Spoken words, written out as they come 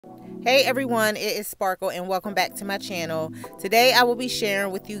Hey everyone, it is Sparkle and welcome back to my channel. Today I will be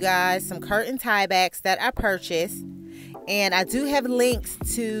sharing with you guys some curtain tiebacks that I purchased, and I do have links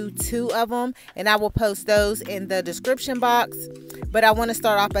to 2 of them and I will post those in the description box. But I want to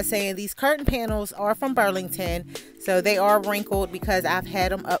start off by saying these curtain panels are from Burlington, so they are wrinkled because I've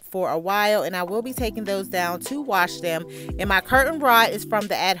had them up for a while, and I will be taking those down to wash them. And my curtain rod is from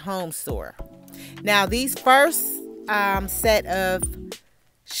the At Home store. Now these first set of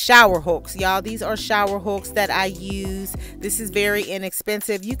shower hooks, y'all, these are shower hooks that I use. This is very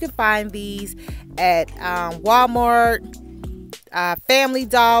inexpensive. You can find these at Walmart, Family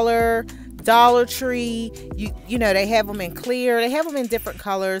Dollar, Dollar Tree. You know, they have them in clear, they have them in different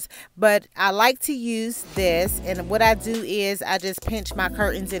colors, but I like to use this. And what I do is I just pinch my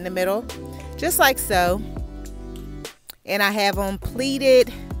curtains in the middle just like so, and I have them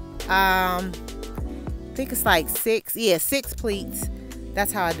pleated. I think it's like 6 pleats.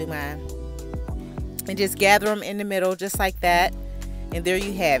 That's how I do mine. And just gather them in the middle just like that. And there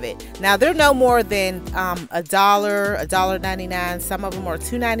you have it. Now they're no more than $1, $1.99. Some of them are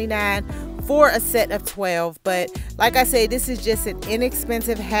 $2.99 for a set of 12. But like I say, this is just an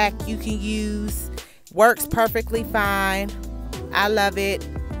inexpensive hack you can use. Works perfectly fine. I love it.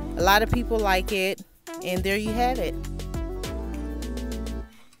 A lot of people like it. And there you have it.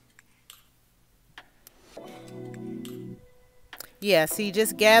 Yeah, so you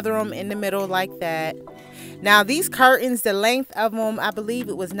just gather them in the middle like that. Now these curtains, the length of them, I believe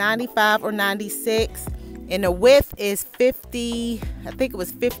it was 95 or 96, and the width is 50, I think it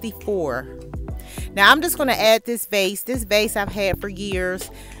was 54. Now I'm just going to add this vase. This vase I've had for years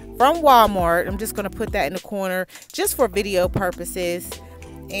from Walmart. I'm just going to put that in the corner just for video purposes.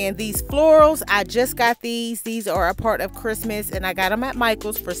 And these florals, I just got these. These are a part of Christmas, and I got them at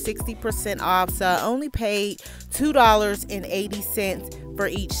Michael's for 60% off. So I only paid $2.80 for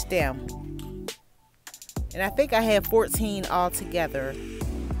each stem. And I think I have 14 all together.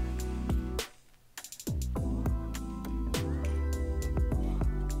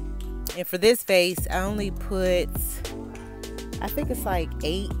 And for this vase, I only put, I think it's like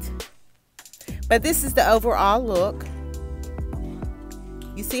 8. But this is the overall look.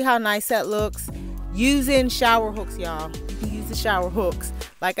 You see how nice that looks? Using shower hooks, y'all. You can use the shower hooks,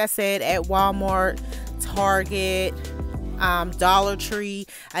 like I said, at Walmart, Target, Dollar Tree.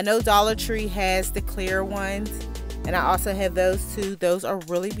 I know Dollar Tree has the clear ones, and I also have those too. Those are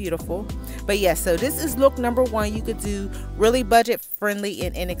really beautiful. But yeah, so this is look number 1. You could do really budget friendly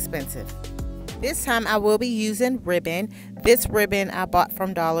and inexpensive. This time I will be using ribbon. This ribbon I bought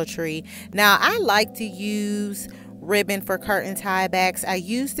from Dollar Tree. Now I like to use ribbon for curtain tiebacks. I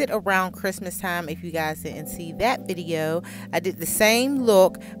used it around Christmas time. If you guys didn't see that video, I did the same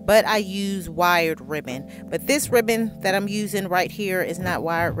look, but I used wired ribbon. But this ribbon that I'm using right here is not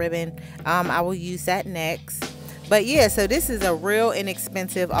wired ribbon. I will use that next. But yeah, so this is a real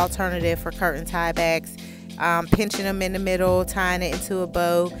inexpensive alternative for curtain tiebacks. Pinching them in the middle, tying it into a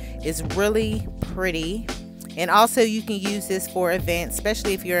bow is really pretty. And also you can use this for events,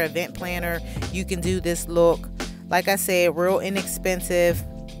 especially if you're an event planner. You can do this look. Like I said, real inexpensive,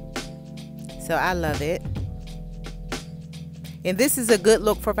 so I love it. And this is a good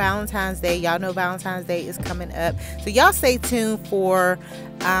look for Valentine's Day. Y'all know Valentine's Day is coming up, so y'all stay tuned for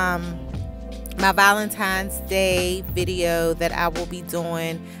my Valentine's Day video that I will be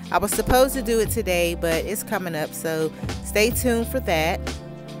doing. I was supposed to do it today, but it's coming up, so stay tuned for that.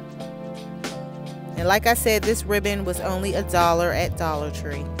 And like I said, this ribbon was only $1 at Dollar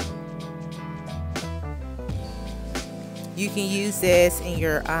Tree. You can use this in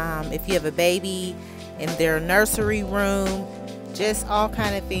your, if you have a baby in their nursery room, just all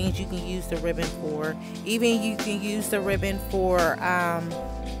kind of things you can use the ribbon for. Even you can use the ribbon for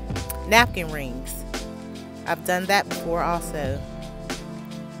napkin rings. I've done that before also.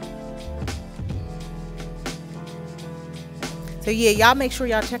 So yeah, y'all make sure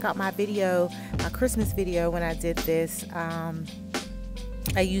y'all check out my video, my Christmas video when I did this.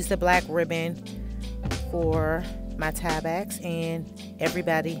 I used the black ribbon for my tiebacks and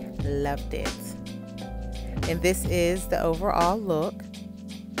everybody loved it. And this is the overall look.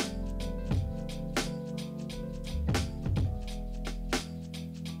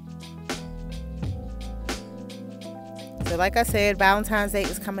 So like I said, Valentine's Day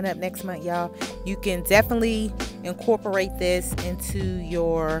is coming up next month, y'all. You can definitely incorporate this into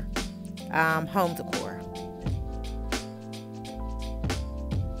your home decor.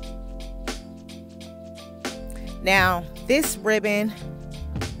 Now this ribbon,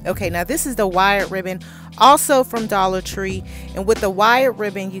 okay, now this is the wired ribbon, also from Dollar Tree. And with the wired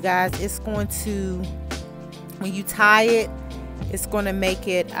ribbon, you guys, it's going to, when you tie it, It's going to make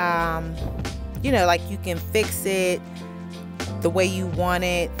it, you know, like you can fix it the way you want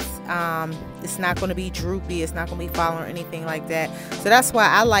it. It's not going to be droopy. It's not going to be falling or anything like that. So that's why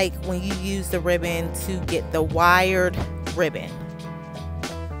I like when you use the ribbon to get the wired ribbon.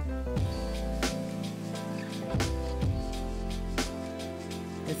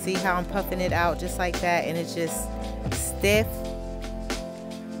 And see how I'm puffing it out just like that, and it's just stiff.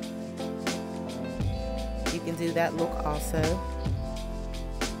 You can do that look also.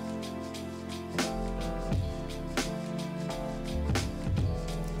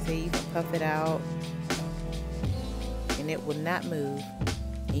 See, you can puff it out and it will not move.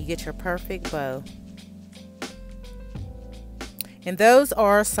 And you get your perfect bow. And those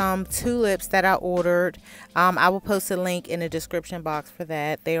are some tulips that I ordered. I will post a link in the description box for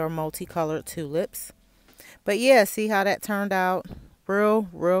that. They are multicolored tulips. But yeah, see how that turned out?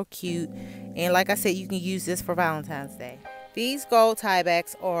 Real cute. And like I said, you can use this for Valentine's Day. These gold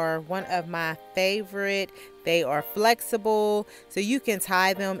tiebacks are one of my favorite. They are flexible, so you can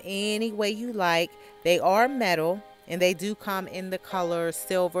tie them any way you like. They are metal, and they do come in the color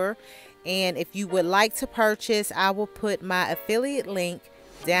silver. And if you would like to purchase, I will put my affiliate link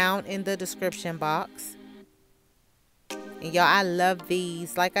down in the description box. And y'all, I love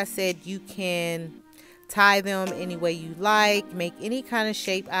these. Like I said, you can tie them any way you like, make any kind of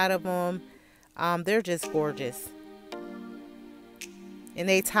shape out of them. They're just gorgeous. And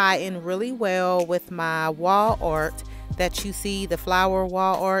they tie in really well with my wall art that you see, the flower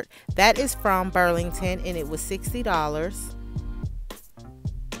wall art. That is from Burlington, and it was $60.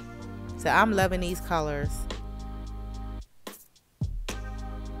 So I'm loving these colors.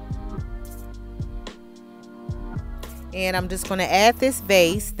 And I'm just going to add this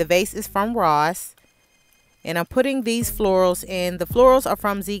vase. The vase is from Ross. And I'm putting these florals in. The florals are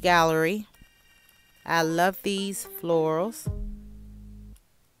from Z Gallery. I love these florals.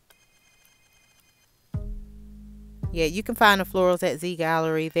 Yeah, you can find the florals at Z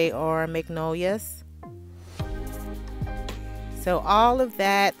Gallery. They are magnolias. So all of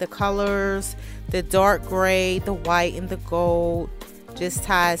that, the colors, the dark gray, the white, and the gold just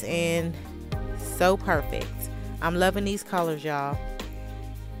ties in so perfect. I'm loving these colors, y'all.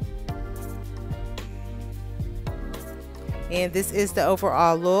 And this is the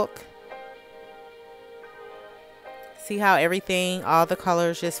overall look. See how everything, all the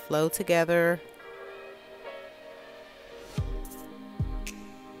colors just flow together.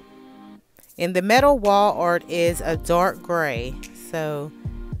 And the metal wall art is a dark gray. So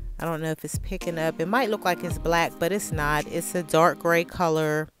I don't know if it's picking up. It might look like it's black, but it's not. It's a dark gray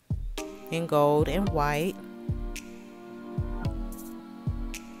color in gold and white.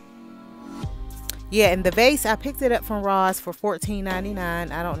 Yeah, and the vase, I picked it up from Ross for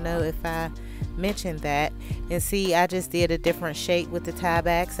 $14.99. I don't know if I mentioned that. And see, I just did a different shape with the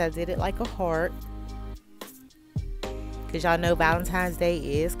tiebacks. I did it like a heart, because y'all know Valentine's Day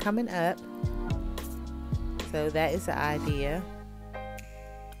is coming up. So that is the idea.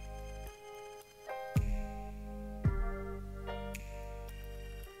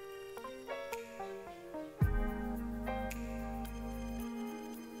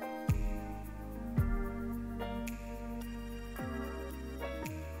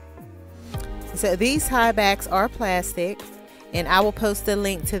 So these tiebacks are plastic, and I will post a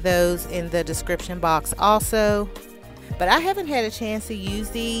link to those in the description box also. But I haven't had a chance to use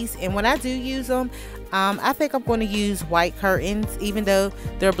these, and when I do use them, I think I'm going to use white curtains. Even though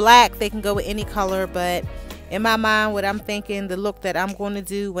they're black, they can go with any color, but in my mind, what I'm thinking, the look that I'm going to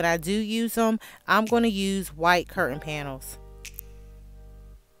do when I do use them, I'm going to use white curtain panels.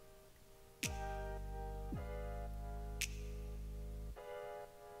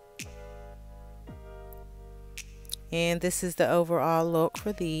 And this is the overall look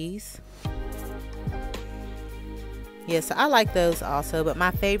for these. Yes, I like those also, but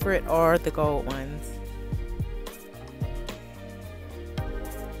my favorite are the gold ones.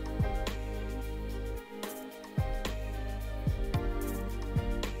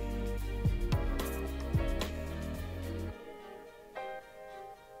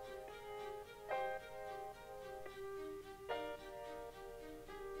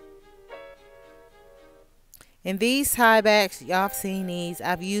 And these tiebacks, y'all have seen these.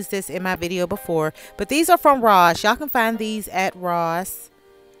 I've used this in my video before. But these are from Ross. Y'all can find these at Ross.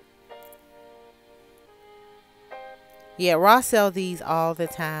 Yeah, Ross sells these all the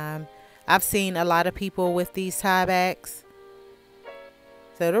time. I've seen a lot of people with these tiebacks.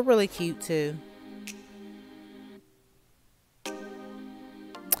 So they're really cute too.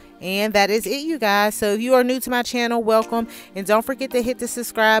 And that is it, you guys. So if you are new to my channel, welcome. And don't forget to hit the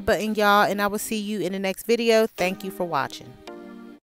subscribe button, y'all. And I will see you in the next video. Thank you for watching.